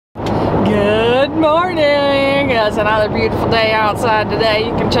Good morning! It's another beautiful day outside today.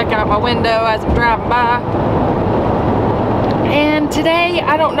 You can check out my window as I'm driving by. And today,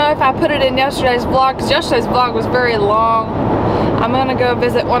 I don't know if I put it in yesterday's vlog, because yesterday's vlog was very long. I'm gonna go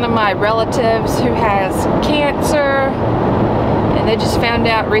visit one of my relatives who has cancer. And they just found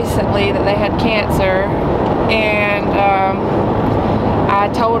out recently that they had cancer. And I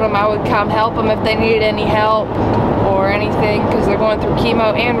told them I would come help them if they needed any help or anything, because they're going through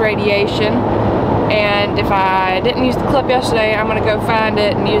chemo and radiation. And if I didn't use the clip yesterday, I'm gonna go find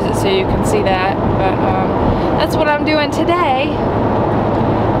it and use it so you can see that. But that's what I'm doing today.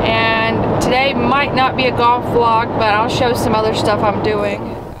 And today might not be a golf vlog, but I'll show some other stuff I'm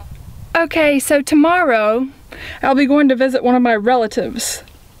doing. Okay, so tomorrow I'll be going to visit one of my relatives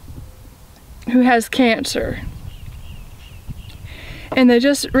who has cancer. And they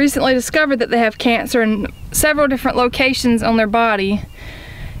just recently discovered that they have cancer in several different locations on their body.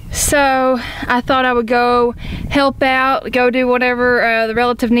 So I thought I would go help out, go do whatever the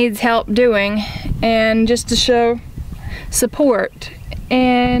relative needs help doing, and just to show support.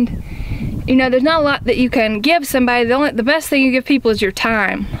 And you know, there's not a lot that you can give somebody. The best thing you give people is your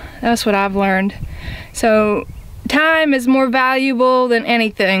time. That's what I've learned. So time is more valuable than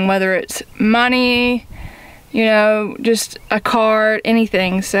anything, whether it's money, you know, just a card,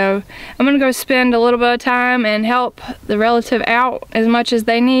 anything. So I'm gonna go spend a little bit of time and help the relative out as much as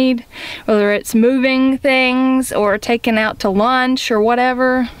they need, whether it's moving things or taking out to lunch or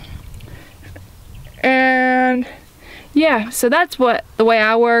whatever. And yeah, so that's what the way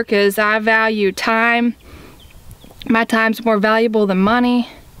I work is. I value time. My time's more valuable than money.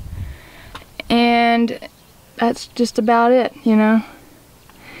 And that's just about it, you know.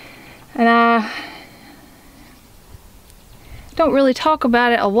 And I don't really talk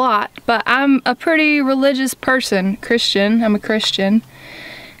about it a lot, but I'm a pretty religious person, Christian. I'm a Christian.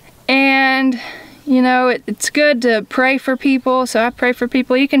 And you know, it's good to pray for people, so I pray for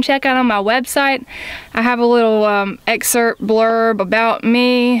people. You can check out on my website. I have a little excerpt blurb about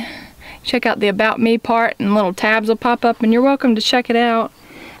me. Check out the About Me part, and little tabs will pop up, and you're welcome to check it out.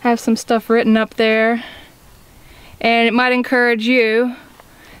 I have some stuff written up there, and it might encourage you.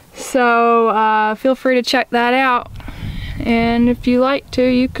 So feel free to check that out. And if you like to,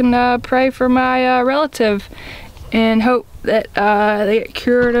 you can pray for my relative and hope that they get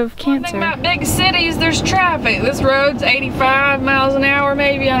cured of cancer. One thing about big cities, there's traffic. This road's 85 miles an hour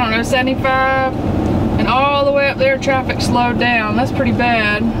maybe, I don't know, 75. And all the way up there, traffic slowed down. That's pretty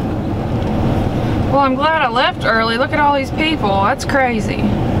bad. Well, I'm glad I left early. Look at all these people. That's crazy.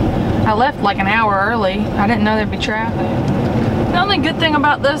 I left like an hour early. I didn't know there'd be traffic. The only good thing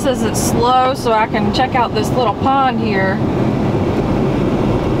about this is it's slow, so I can check out this little pond here.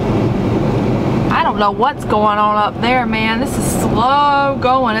 I don't know what's going on up there, man. This is slow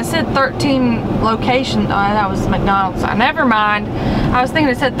going. It said 13 locations. Oh, that was McDonald's. Never mind. I was thinking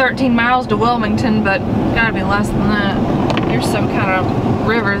it said 13 miles to Wilmington, but gotta be less than that. There's some kind of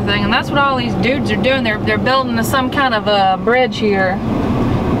river thing, and that's what all these dudes are doing. They're building some kind of a bridge here.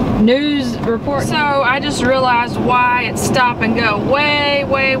 News report. So I just realized why it's stop and go. Way,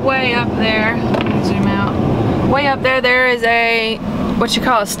 way, way up there. Let me zoom out. Way up there, there is a, what you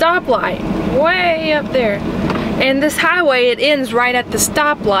call a stoplight. Way up there. And this highway, it ends right at the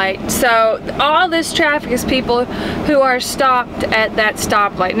stoplight. So all this traffic is people who are stopped at that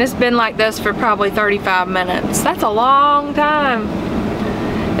stoplight. And it's been like this for probably 35 minutes. That's a long time.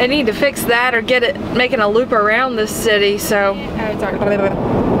 They need to fix that or get it, making a loop around this city. So,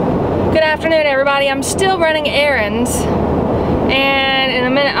 good afternoon, everybody. I'm still running errands, and in a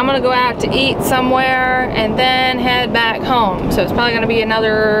minute I'm gonna go out to eat somewhere and then head back home. So it's probably gonna be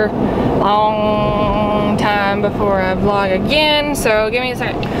another long time before I vlog again, so give me a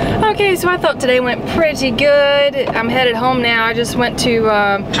second. Okay, so I thought today went pretty good. I'm headed home now. I just went to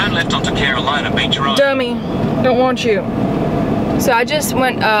turn left onto Carolina Beach Road. Dummy, don't want you. So I just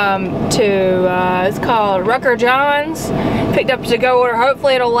went to, it's called Rucker John's. Picked up a to-go order.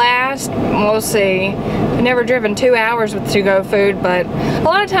 Hopefully it'll last. We'll see. I've never driven 2 hours with to-go food, but a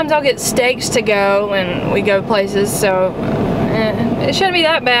lot of times I'll get steaks to go when we go places, so it shouldn't be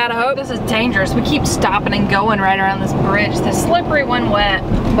that bad, I hope. This is dangerous. We keep stopping and going right around this bridge. It's slippery when wet,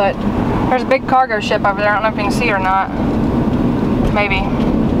 but there's a big cargo ship over there. I don't know if you can see it or not. Maybe.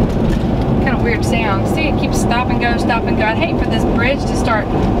 Kind of weird sound. See, it keeps stop and go, stop and go. I'd hate for this bridge to start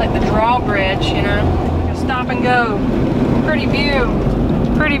like the drawbridge, you know? Stop and go. Pretty view.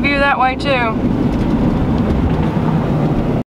 Pretty view that way too.